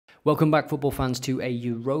Welcome back, football fans, to a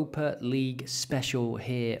Europa League special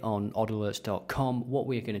here on oddalerts.com. What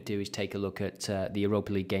we're going to do is take a look at the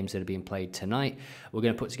Europa League games that are being played tonight. We're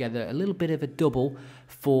going to put together a little bit of a double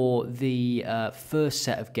for the first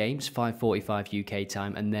set of games, 5:45 UK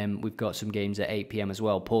time, and then we've got some games at 8 PM as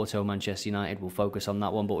well. Porto, Manchester United, we'll focus on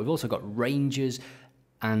that one, but we've also got Rangers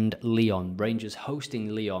and Lyon. Rangers hosting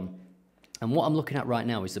Lyon. And what I'm looking at right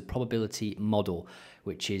now is the probability model,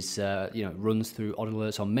 which is, runs through Odd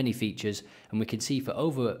Alerts on many features. And we can see for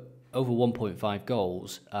over 1.5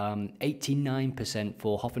 goals, 89%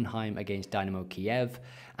 for Hoffenheim against Dynamo Kiev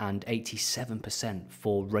and 87%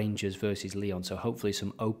 for Rangers versus Lyon. So hopefully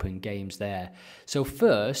some open games there. So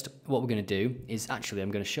first, what we're going to do is actually I'm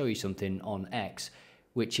going to show you something on X,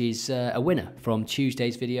 which is a winner from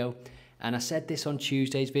Tuesday's video. And I said this on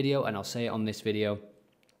Tuesday's video, and I'll say it on this video.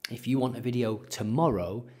 If you want a video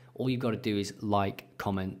tomorrow, all you've got to do is like,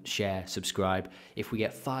 comment, share, subscribe. If we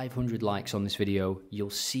get 500 likes on this video, you'll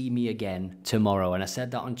see me again tomorrow. And I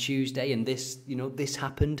said that on Tuesday, and this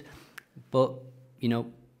happened, but,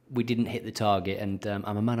 we didn't hit the target, and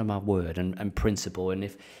I'm a man of my word and principle. And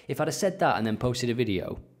if I'd have said that and then posted a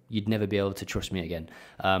video, you'd never be able to trust me again.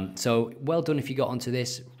 So well done if you got onto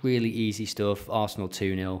this. Really easy stuff. Arsenal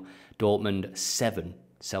 2-0, Dortmund 7.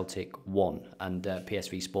 Celtic 1, and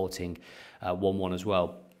PSV Sporting 1-1 as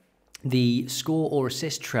well. The score or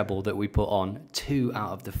assist treble that we put on, 2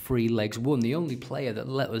 out of the 3 legs won. The only player that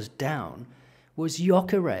let us down was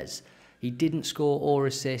Gyökeres. He didn't score or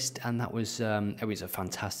assist, and that was it was a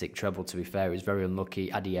fantastic treble, to be fair. It was very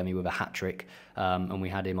unlucky. Adeyemi with a hat-trick, and we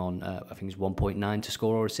had him on, I think it was 1.9 to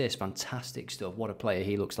score or assist. Fantastic stuff. What a player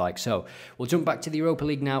he looks like. So we'll jump back to the Europa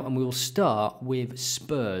League now, and we will start with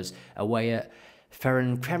Spurs away at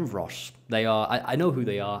Ferencvaros. They are, I know who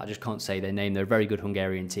they are, I just can't say their name. They're a very good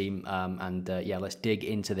Hungarian team, yeah, let's dig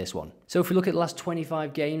into this one. So if we look at the last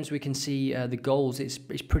 25 games, we can see the goals, it's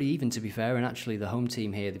pretty even, to be fair, and actually the home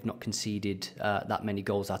team here, they've not conceded that many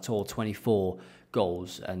goals at all, 24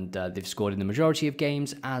 goals, and they've scored in the majority of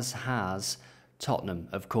games, as has Tottenham,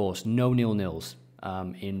 of course. No nil-nils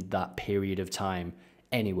in that period of time,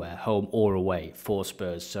 anywhere, home or away, for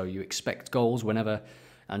Spurs. So you expect goals whenever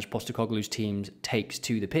Ange Postecoglou's team takes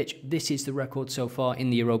to the pitch. This is the record so far in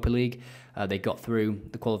the Europa League. They got through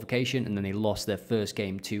the qualification, and then they lost their first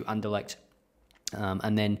game to Anderlecht.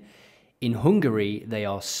 And then in Hungary, they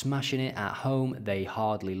are smashing it at home. They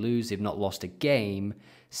hardly lose. They've not lost a game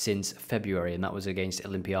since February, and that was against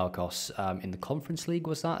Olympiacos in the Conference League,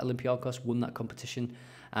 was that? Olympiacos won that competition.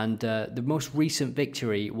 And the most recent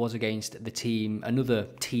victory was against the team, another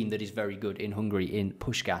team that is very good in Hungary, in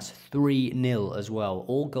Puskás, 3-0 as well.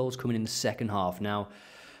 All goals coming in the second half. Now,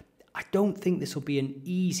 I don't think this will be an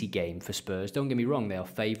easy game for Spurs. Don't get me wrong, they are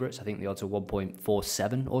favourites. I think the odds are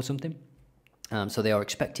 1.47 or something. So they are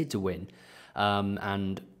expected to win.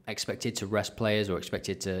 And expected to rest players, or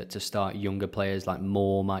expected to start younger players, like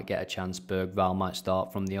Moore might get a chance, Bergvall might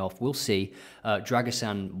start from the off. We'll see.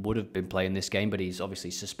 Dragosan would have been playing this game, but he's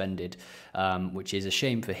obviously suspended, which is a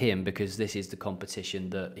shame for him, because this is the competition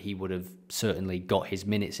that he would have certainly got his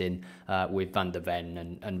minutes in, with Van der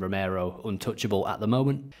Ven and Romero untouchable at the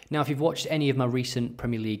moment. Now, if you've watched any of my recent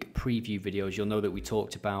Premier League preview videos, you'll know that we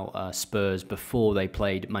talked about Spurs before they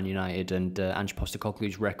played Man United, and Ange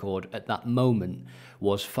Postecoglou's record at that moment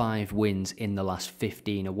was 5 wins in the last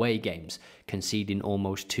 15 away games, conceding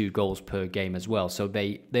almost 2 goals per game as well. So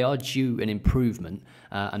they are due an improvement,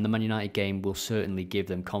 and the Man United game will certainly give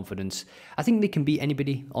them confidence. I think they can beat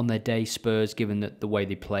anybody on their day, Spurs, given that the way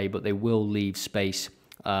they play, but they will leave space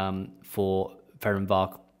for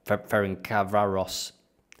Ferencvaros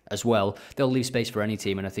as well. They'll leave space for any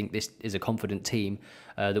team, and I think this is a confident team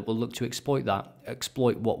that will look to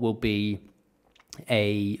exploit what will be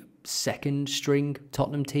a second string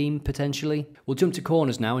Tottenham team, potentially. We'll jump to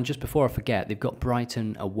corners now, and just before I forget, they've got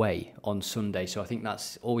Brighton away on Sunday, so I think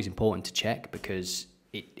that's always important to check, because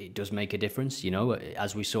it does make a difference,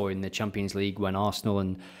 as we saw in the Champions League when Arsenal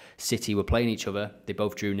and City were playing each other. They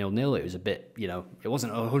both drew 0-0. It was a bit, it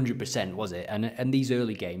wasn't 100%, was it? And these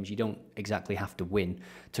early games, you don't exactly have to win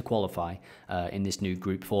to qualify in this new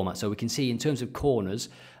group format. So we can see in terms of corners,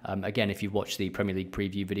 again, if you've watched the Premier League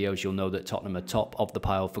preview videos, you'll know that Tottenham are top of the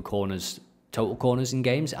pile for corners, total corners in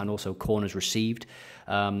games, and also corners received.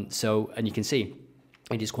 And you can see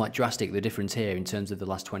it is quite drastic, the difference here in terms of the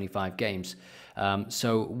last 25 games.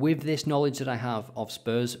 So with this knowledge that I have of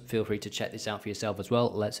Spurs, feel free to check this out for yourself as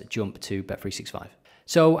well. Let's jump to Bet365.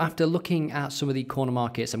 So after looking at some of the corner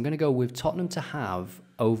markets, I'm going to go with Tottenham to have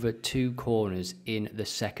over 2 corners in the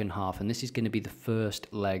second half, and this is going to be the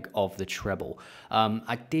first leg of the treble.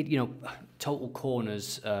 I did, total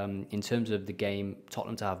corners in terms of the game,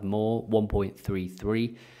 Tottenham to have more,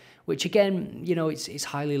 1.33, which again, it's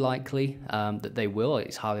highly likely that they will.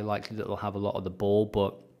 It's highly likely that they'll have a lot of the ball,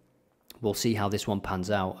 but we'll see how this one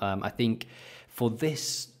pans out. I think for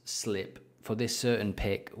this slip, for this certain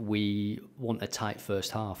pick, we want a tight first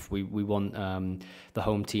half. We want the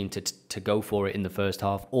home team to go for it in the first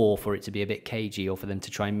half, or for it to be a bit cagey, or for them to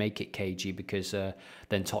try and make it cagey, because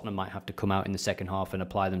then Tottenham might have to come out in the second half and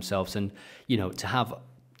apply themselves. And to have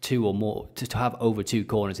 2 or more, to have over 2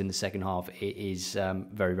 corners in the second half, it is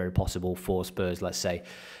very, very possible for Spurs, let's say.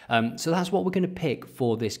 So that's what we're going to pick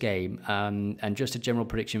for this game. And just a general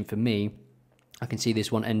prediction for me, I can see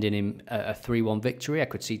this one ending in a 3-1 victory. I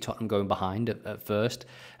could see Tottenham going behind at first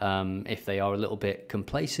if they are a little bit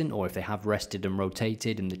complacent, or if they have rested and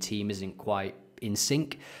rotated and the team isn't quite in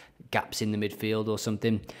sync, gaps in the midfield or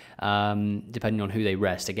something, depending on who they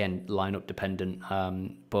rest. Again, lineup dependent.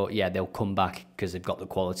 But yeah, they'll come back because they've got the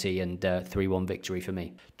quality, and 3-1 victory for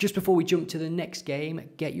me. Just before we jump to the next game,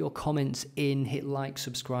 get your comments in, hit like,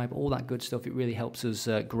 subscribe, all that good stuff. It really helps us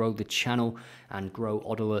grow the channel and grow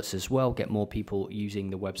Odd Alerts as well, get more people using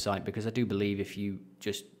the website, because I do believe if you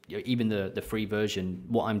just, even the free version,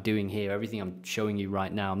 what I'm doing here, everything I'm showing you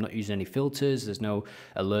right now, I'm not using any filters, there's no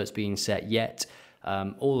alerts being set yet.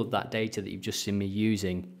 All of that data that you've just seen me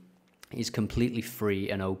using is completely free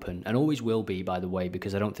and open, and always will be, by the way,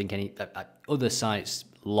 because I don't think any other sites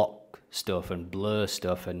lock stuff and blur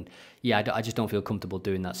stuff, and yeah, I just don't feel comfortable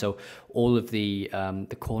doing that. So all of the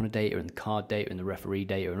corner data and the card data and the referee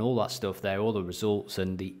data and all that stuff there, all the results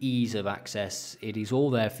and the ease of access, it is all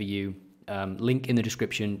there for you. Link in the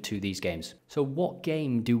description to these games. So what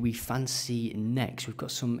game do we fancy next? We've got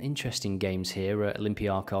some interesting games here.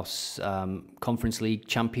 Olympiacos, Conference League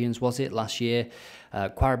champions, was it, last year?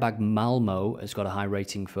 Qarabag Malmo has got a high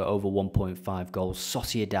rating for over 1.5 goals.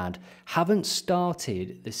 Sociedad haven't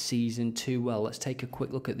started the season too well. Let's take a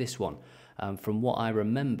quick look at this one. From what I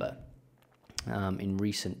remember, in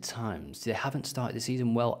recent times, they haven't started the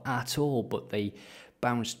season well at all, but they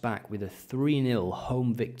bounced back with a 3-0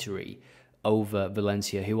 home victory over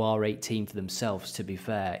Valencia, who are 18th themselves, to be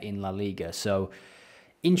fair, in La Liga. So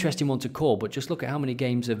interesting one to call, but just look at how many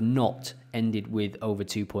games have not ended with over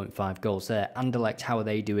 2.5 goals there. Anderlecht, how are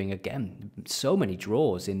they doing? Again, so many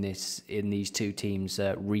draws in these two teams'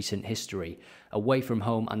 recent history. Away from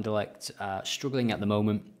home, Anderlecht struggling at the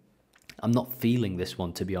moment. I'm not feeling this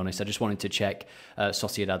one, to be honest. I just wanted to check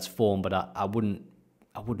Sociedad's form, but I wouldn't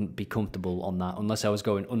be comfortable on that unless I was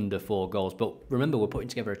going under 4 goals. But remember, we're putting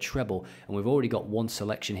together a treble, and we've already got one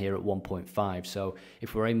selection here at 1.5. So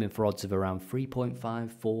if we're aiming for odds of around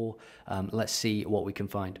 3.5, 4, let's see what we can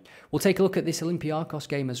find. We'll take a look at this Olympiacos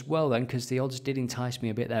game as well then, because the odds did entice me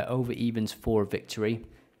a bit there. Over evens for a victory.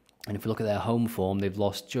 And if we look at their home form, they've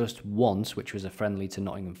lost just once, which was a friendly to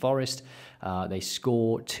Nottingham Forest. They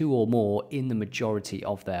score 2 or more in the majority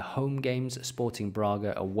of their home games. Sporting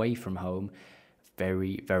Braga away from home,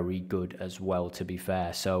 very, very good as well, to be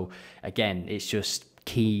fair. So again, it's just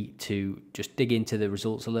key to just dig into the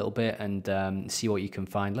results a little bit and see what you can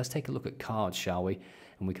find. Let's take a look at cards, shall we?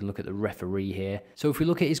 And we can look at the referee here. So if we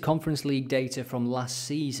look at his Conference League data from last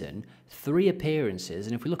season, 3 appearances,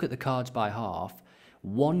 and if we look at the cards by half,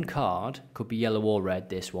 1 card, could be yellow or red,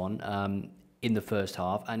 this one, in the first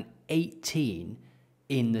half, and 18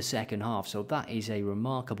 in the second half. So that is a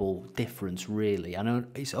remarkable difference, really. I know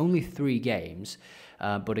it's only 3 games,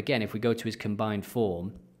 but again, if we go to his combined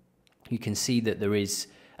form, you can see that there is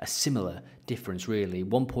a similar difference, really.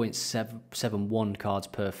 1.71 cards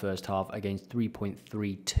per first half against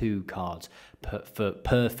 3.32 cards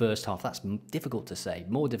per first half. That's difficult to say,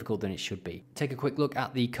 more difficult than it should be. Take a quick look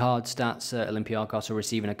at the card stats. Olympiacos are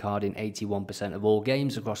receiving a card in 81% of all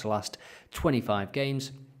games across the last 25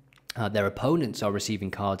 games. Their opponents are receiving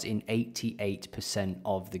cards in 88%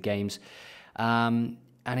 of the games. And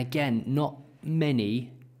again, not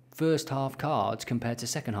many first half cards compared to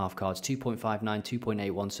second half cards, 2.59,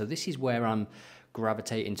 2.81. So this is where I'm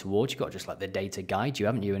gravitating towards. You've got to just let the data guide you,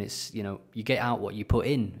 haven't you? And it's, you get out what you put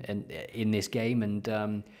in this game,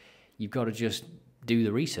 and you've got to just do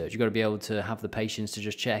the research. You've got to be able to have the patience to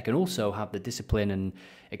just check, and also have the discipline and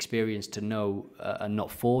experience to know and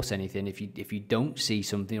not force anything. If you don't see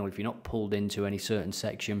something, or if you're not pulled into any certain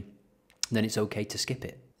section, then it's okay to skip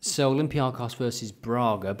it. So Olympiacos versus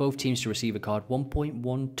Braga, both teams to receive a card,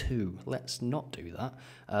 1.12. Let's not do that.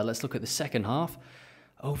 Let's look at the second half.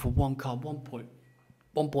 Over 1 card,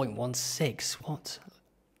 1.16. What?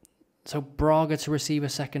 So Braga to receive a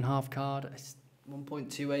second half card,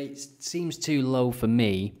 1.28 seems too low for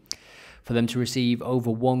me. For them to receive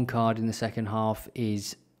over 1 card in the second half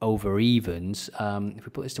is over evens. If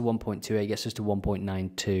we put this to 1.28, it gets us to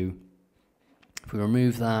 1.92. If we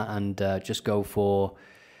remove that and just go for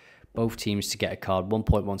both teams to get a card,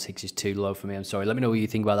 1.16 is too low for me. I'm sorry. Let me know what you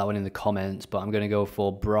think about that one in the comments. But I'm going to go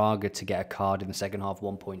for Braga to get a card in the second half,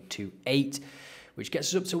 1.28, which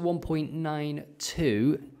gets us up to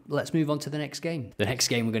 1.92. Let's move on to the next game. The next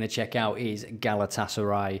game we're going to check out is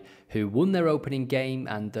Galatasaray, who won their opening game.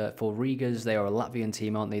 And for Rigas, they are a Latvian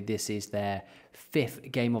team, aren't they? This is their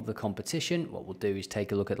 5th game of the competition. What we'll do is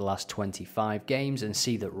take a look at the last 25 games and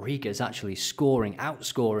see that Riga is actually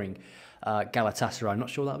outscoring Galatasaray. I'm not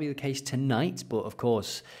sure that'll be the case tonight, but of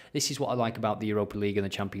course, this is what I like about the Europa League and the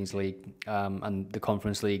Champions League and the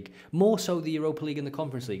Conference League. More so the Europa League and the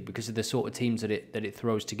Conference League because of the sort of teams that it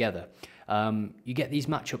throws together. You get these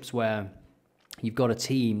matchups where you've got a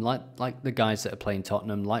team like the guys that are playing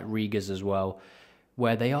Tottenham, like Riga's as well,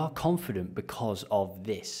 where they are confident because of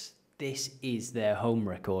this. This is their home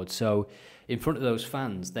record. So in front of those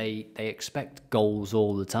fans, they expect goals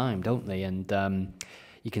all the time, don't they? And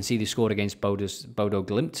you can see they scored against Bodo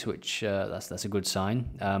Glimt, which that's a good sign.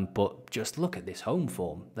 But just look at this home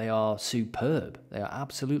form. They are superb. They are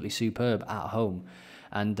absolutely superb at home.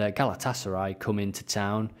 And Galatasaray come into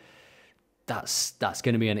town. That's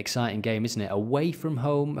going to be an exciting game, isn't it? Away from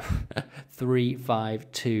home, 3-5,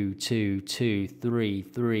 2-2,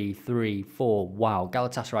 2-3, 3-3, 4. Wow,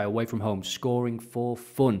 Galatasaray away from home, scoring for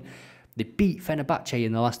fun. They beat Fenerbahce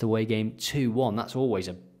in the last away game 2-1. That's always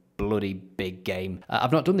a bloody big game.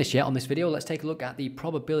 I've not done this yet on this video. Let's take a look at the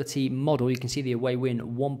probability model. You can see the away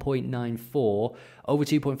win 1.94, over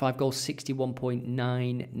 2.5 goals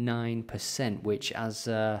 61.99%, which as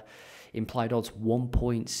implied odds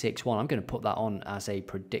 1.61. I'm going to put that on as a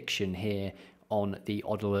prediction here on the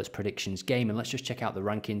Odd Alerts predictions game. And let's just check out the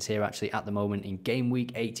rankings here actually at the moment in game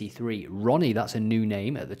week 83. Ronnie, that's a new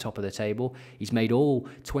name at the top of the table. He's made all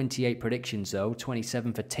 28 predictions though,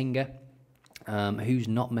 27 for Tinga. Who's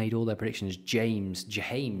not made all their predictions? James,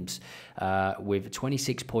 with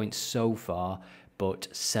 26 points so far, but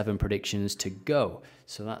 7 predictions to go.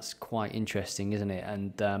 So that's quite interesting, isn't it?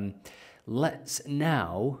 And let's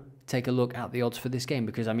now take a look at the odds for this game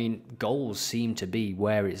because, I mean, goals seem to be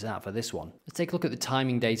where it's at for this one. Let's take a look at the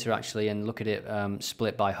timing data actually and look at it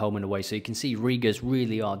split by home and away. So you can see Rigas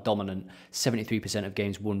really are dominant. 73% of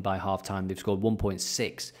games won by half-time. They've scored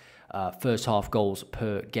 1.6 first half goals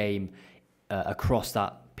per game across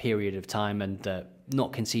that period of time and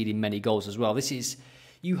not conceding many goals as well. This is,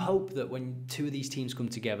 you hope that when two of these teams come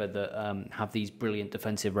together that have these brilliant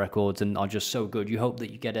defensive records and are just so good, you hope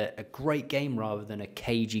that you get a great game rather than a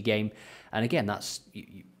cagey game. And again, that's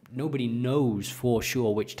nobody knows for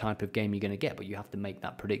sure which type of game you're going to get, but you have to make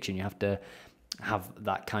that prediction. You have to have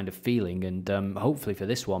that kind of feeling. And hopefully for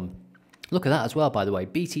this one, look at that as well, by the way.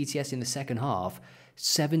 BTTS in the second half,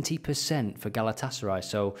 70% for Galatasaray.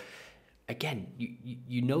 So again,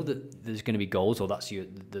 you know that there's going to be goals, or that's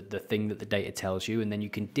the thing that the data tells you, and then you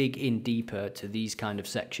can dig in deeper to these kind of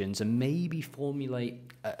sections and maybe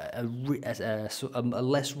formulate a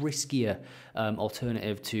less riskier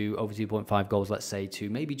alternative to over 2.5 goals, let's say, to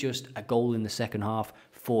maybe just a goal in the second half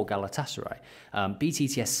for Galatasaray.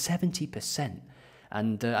 BTTS 70%.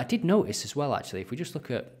 And I did notice as well, actually, if we just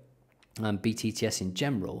look at BTTS in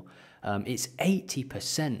general, it's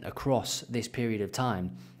 80% across this period of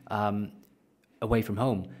time. Away from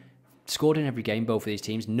home. Scored in every game, both of these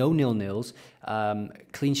teams. No nil-nils.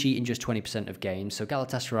 Clean sheet in just 20% of games. So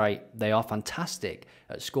Galatasaray, they are fantastic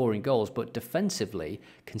at scoring goals, but defensively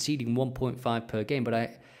conceding 1.5 per game. But a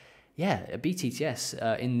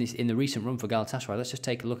BTTS in the recent run for Galatasaray. Let's just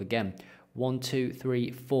take a look again. 1, 2, 3,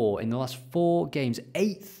 4. In the last 4 games,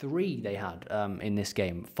 8-3 they had in this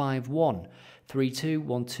game. 5-1. 3-2,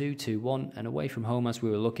 1-2, 2-1, and away from home as we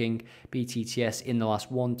were looking, BTTS in the last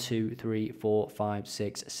 1, 2, 3, 4, 5,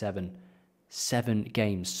 6, 7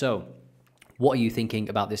 games. So what are you thinking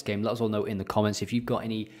about this game? Let us all know in the comments. If you've got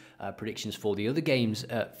any predictions for the other games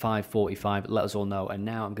at 5:45, let us all know. And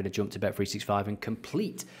now I'm going to jump to Bet365 and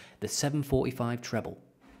complete the 7:45 treble.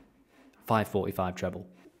 5:45 treble.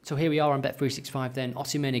 So here we are on Bet365 then.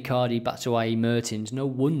 Osimhen, Icardi, Batshuayi, Mertens. No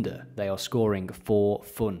wonder they are scoring for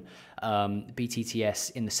fun. BTTS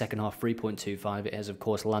in the second half, 3.25. It has, of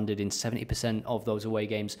course, landed in 70% of those away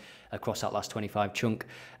games across that last 25 chunk.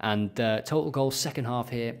 And total goals, second half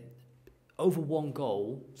here, over 1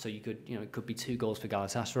 goal. So you could, it could be 2 goals for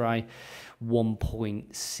Galatasaray,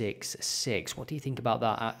 1.66. What do you think about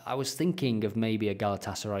that? I was thinking of maybe a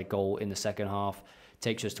Galatasaray goal in the second half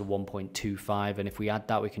takes us to 1.25. And if we add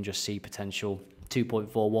that, we can just see potential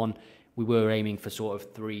 2.41. We were aiming for sort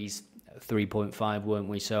of 3.5, weren't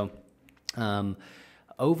we? So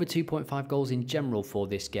over 2.5 goals in general for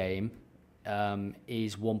this game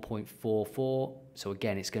is 1.44. So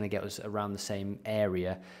again, it's going to get us around the same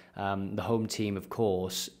area. The home team, of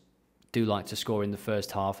course, do like to score in the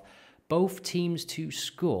first half. Both teams to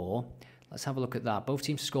score, let's have a look at that. Both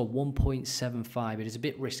teams to score 1.75. It is a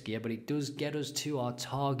bit riskier, but it does get us to our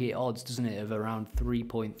target odds, doesn't it, of around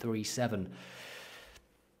 3.37.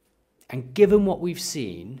 And given what we've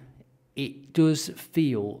seen, it does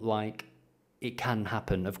feel like it can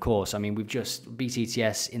happen, of course. I mean, we've just,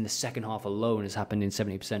 BTTS in the second half alone has happened in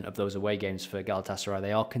 70% of those away games for Galatasaray.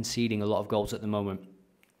 They are conceding a lot of goals at the moment.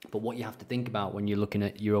 But what you have to think about when you're looking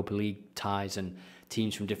at Europa League ties and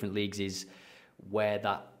teams from different leagues is where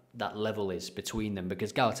that level is between them.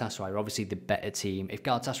 Because Galatasaray are obviously the better team. If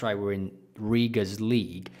Galatasaray were in Riga's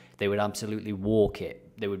league, they would absolutely walk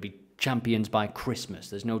it. They would be champions by Christmas.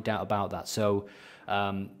 There's no doubt about that. So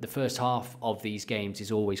the first half of these games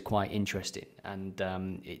is always quite interesting, and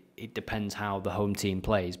it depends how the home team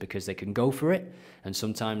plays, because they can go for it, and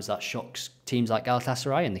sometimes that shocks teams like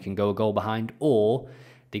Galatasaray and they can go a goal behind, or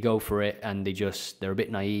they go for it and they're a bit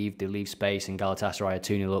naive, they leave space, and Galatasaray are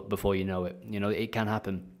 2-0 up before you know it. You know, it can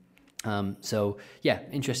happen. So yeah,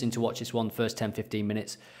 interesting to watch this one, first 10-15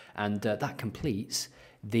 minutes, and that completes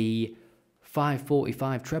the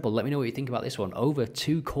 5:45 treble. Let me know what you think about this one. Over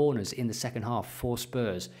 2 corners in the second half for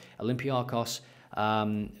Spurs. Olympiacos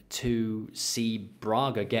to see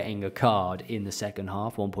Braga getting a card in the second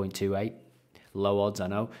half, 1.28. Low odds, I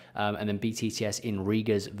know. And then BTTS in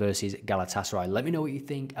Riga's versus Galatasaray. Let me know what you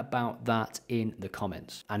think about that in the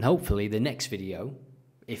comments. And hopefully the next video,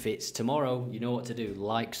 if it's tomorrow, you know what to do.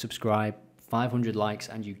 Like, subscribe, 500 likes,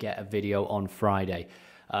 and you get a video on Friday.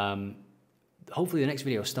 Hopefully the next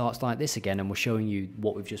video starts like this again, and we're showing you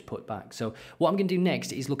what we've just put back. So what I'm going to do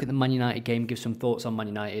next is look at the Man United game, give some thoughts on Man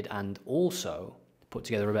United, and also put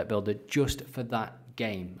together a bet builder just for that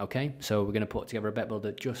game, okay? So we're going to put together a bet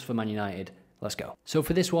builder just for Man United. Let's go. So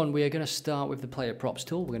for this one, we are going to start with the player props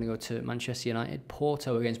tool. We're going to go to Manchester United,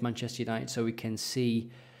 Porto against Manchester United, so we can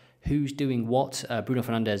see who's doing what. Bruno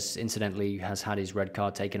Fernandes, incidentally, has had his red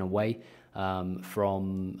card taken away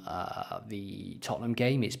from the Tottenham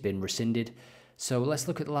game. It's been rescinded. So let's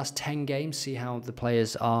look at the last 10 games, see how the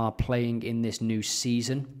players are playing in this new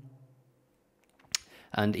season.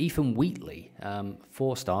 And Ethan Wheatley,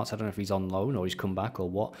 4 starts. I don't know if he's on loan or he's come back or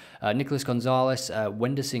what. Nicolas Gonzalez,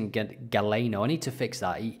 Wenderson Galeno. I need to fix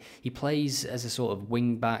that. He plays as a sort of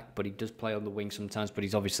wing back, but he does play on the wing sometimes. But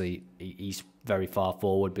he's very far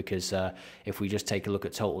forward, because if we just take a look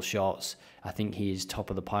at total shots, I think he is top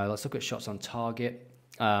of the pile. Let's look at shots on target.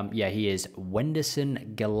 Yeah, he is.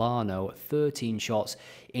 Wenderson Galeno, 13 shots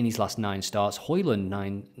in his last 9 starts. Højlund,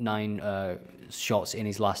 9 shots in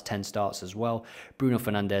his last 10 starts as well. Bruno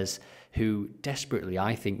Fernandes, who desperately,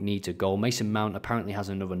 I think, needs a goal. Mason Mount apparently has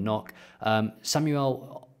another knock.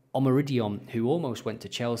 Samuel Omaridion, who almost went to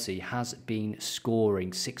Chelsea, has been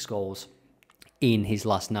scoring 6 goals in his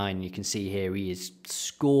last 9. You can see here he is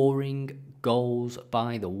scoring goals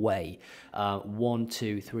by the way. 1,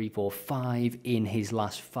 2, 3, 4, 5 in his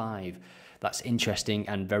last 5. That's interesting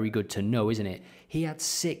and very good to know, isn't it? He had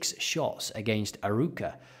 6 shots against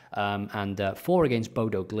Aruca, and 4 against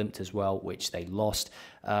Bodo Glimt as well, which they lost.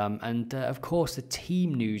 Of course, the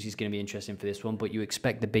team news is going to be interesting for this one, but you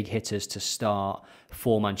expect the big hitters to start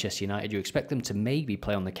for Manchester United. You expect them to maybe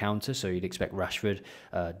play on the counter, so you'd expect Rashford,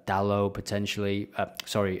 Dalot potentially,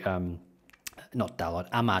 not Dalot,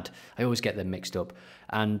 Ahmad. I always get them mixed up.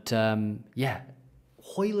 And yeah,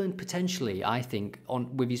 Højlund potentially, I think,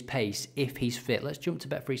 with his pace, if he's fit. Let's jump to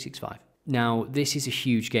Bet365. Now, this is a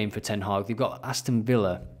huge game for Ten Hag. They've got Aston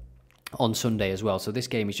Villa on Sunday as well, so this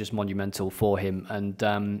game is just monumental for him. And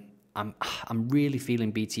I'm really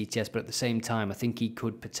feeling BTTS, but at the same time, I think he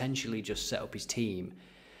could potentially just set up his team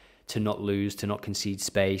to not lose, to not concede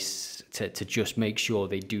space, to just make sure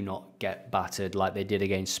they do not get battered like they did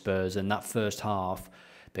against Spurs. And that first half,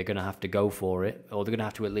 they're going to have to go for it, or they're going to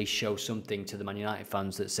have to at least show something to the Man United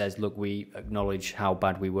fans that says, look, we acknowledge how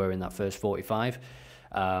bad we were in that first 45.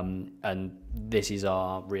 And this is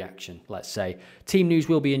our reaction, let's say. Team news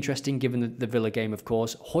will be interesting given the Villa game, of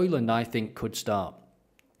course. Højlund, I think, could start.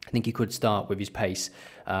 I think he could start with his pace.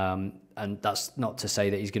 And that's not to say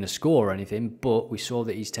that he's going to score or anything, but we saw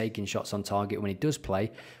that he's taking shots on target when he does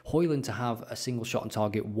play. Højlund to have a single shot on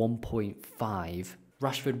target 1.5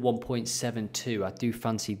 Rashford 1.72. I do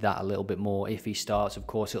fancy that a little bit more if he starts. Of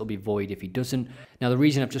course, it'll be void if he doesn't. Now, the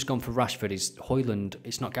reason I've just gone for Rashford is Højlund,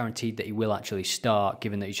 it's not guaranteed that he will actually start,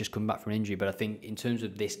 given that he's just come back from injury. But I think in terms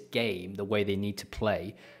of this game, the way they need to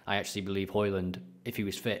play, I actually believe Højlund, if he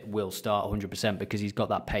was fit, will start 100% because he's got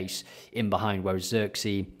that pace in behind, whereas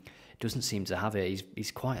Xerxes doesn't seem to have it.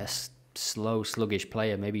 He's quite a slow, sluggish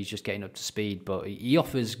player. Maybe he's just getting up to speed, but he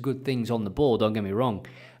offers good things on the ball, don't get me wrong.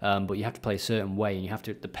 But you have to play a certain way, and you have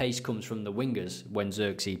to. The pace comes from the wingers when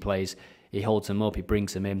Xerxes plays. He holds them up, he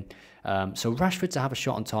brings them in. So Rashford to have a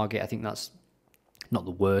shot on target, I think that's not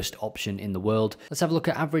the worst option in the world. Let's have a look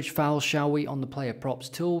at average fouls, shall we, on the player props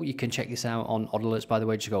tool. You can check this out on Odd Alerts, by the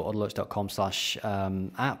way. Just go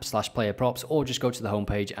oddalerts.com/app/player props, or just go to the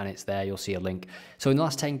homepage and it's there. You'll see a link. So in the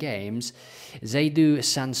last 10 games, Seydou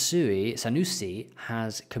Sanusi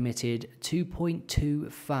has committed 2.2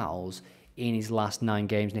 fouls in his last 9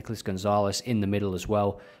 games. Nicolas Gonzalez in the middle as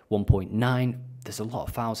well, 1.9. There's a lot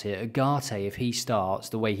of fouls here. Ugarte, if he starts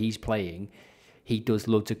the way he's playing, he does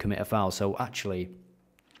love to commit a foul. So actually,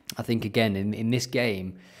 I think again in this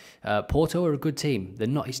game, Porto are a good team.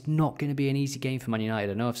 It's not going to be an easy game for Man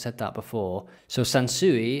United. I know I've said that before. So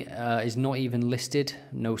Sansui is not even listed.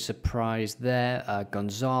 No surprise there.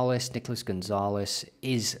 Nicolas Gonzalez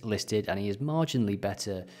is listed, and he is marginally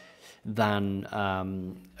better than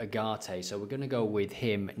Ugarte. So we're going to go with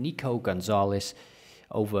him. Nico Gonzalez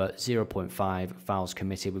over 0.5 fouls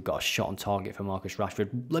committed. We've got a shot on target for Marcus Rashford.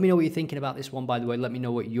 Let me know what you're thinking about this one, by the way. Let me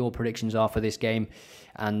know what your predictions are for this game.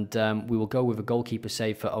 And we will go with a goalkeeper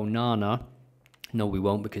save for Onana. No, we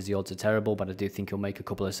won't, because the odds are terrible, but I do think he'll make a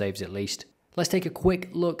couple of saves at least. Let's take a quick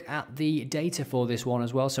look at the data for this one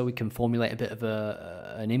as well, so we can formulate a bit of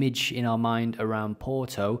an image in our mind around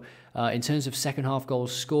Porto. In terms of second half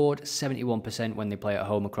goals scored, 71% when they play at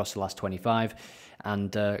home across the last 25.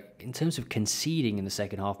 And in terms of conceding in the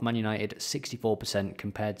second half, Man United 64%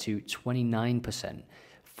 compared to 29%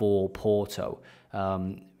 for Porto.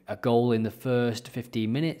 A goal in the first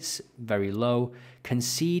 15 minutes, very low.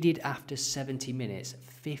 Conceded after 70 minutes,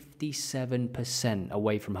 57%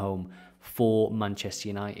 away from home for Manchester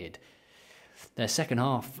United. Their second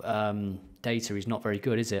half data is not very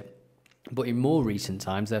good, is it? But in more recent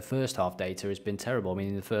times, their first half data has been terrible. I mean,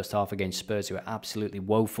 in the first half against Spurs, they were absolutely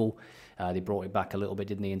woeful. They brought it back a little bit,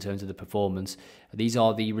 didn't they, in terms of the performance. These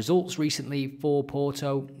are the results recently for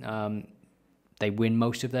Porto. They win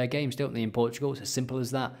most of their games, don't they, in Portugal? It's as simple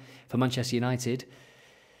as that. For Manchester United,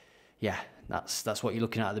 yeah, that's what you're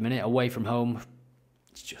looking at the minute. Away from home,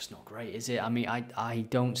 it's just not great, is it? I mean, I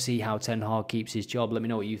don't see how Ten Hag keeps his job. Let me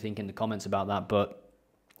know what you think in the comments about that. But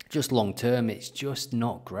just long term, it's just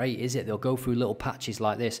not great, is it? They'll go through little patches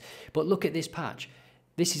like this. But look at this patch.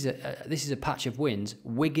 This is a patch of wins.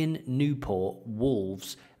 Wigan, Newport,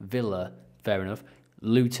 Wolves, Villa, fair enough,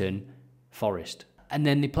 Luton, Forest. And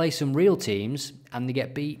then they play some real teams and they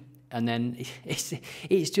get beat. And then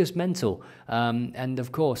it's just mental. And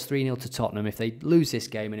of course, 3-0 to Tottenham. If they lose this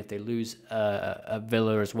game and if they lose a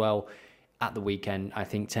Villa as well at the weekend, I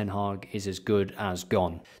think Ten Hag is as good as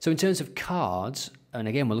gone. So in terms of cards, and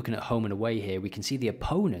again, we're looking at home and away here, we can see the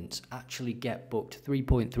opponents actually get booked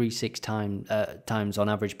 3.36 times on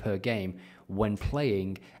average per game when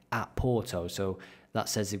playing at Porto. So that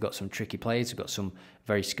says they've got some tricky players, they've got some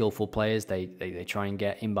very skillful players. They try and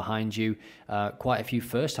get in behind you. Quite a few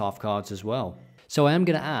first half cards as well. So I am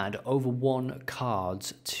going to add over 1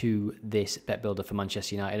 cards to this bet builder for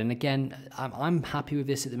Manchester United. And again, I'm happy with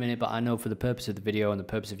this at the minute, but I know for the purpose of the video and the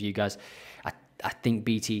purpose of you guys, I think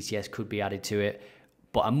BTTS could be added to it.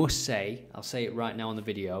 But I must say, I'll say it right now on the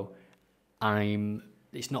video,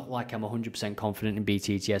 it's not like I'm 100% confident in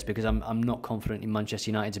BTTS, because I'm not confident in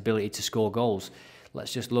Manchester United's ability to score goals.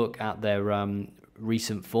 Let's just look at their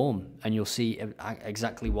recent form and you'll see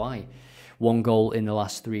exactly why. 1 goal in the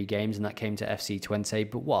last 3 games, and that came to FC Twente.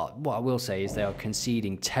 But what I will say is they are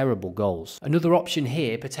conceding terrible goals. Another option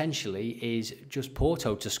here, potentially, is just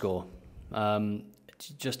Porto to score.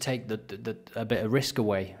 Just take a bit of risk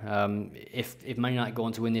away. If Man United go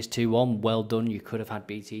on to win this 2-1, well done. You could have had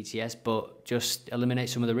BTTS, but just eliminate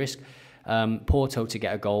some of the risk. Porto to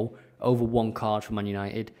get a goal, over 1 card for Man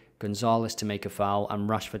United. Gonzalez to make a foul, and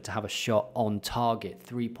Rashford to have a shot on target,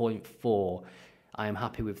 3.4. I am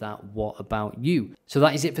happy with that. What about you? So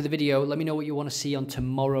that is it for the video. Let me know what you want to see on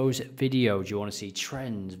tomorrow's video. Do you want to see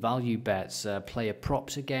trends, value bets, player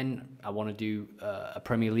props again? I want to do a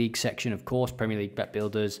Premier League section, of course. Premier League bet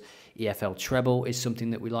builders, EFL treble is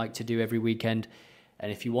something that we like to do every weekend.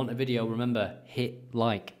 And if you want a video, remember, hit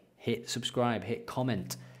like, hit subscribe, hit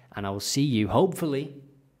comment, and I will see you hopefully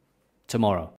tomorrow.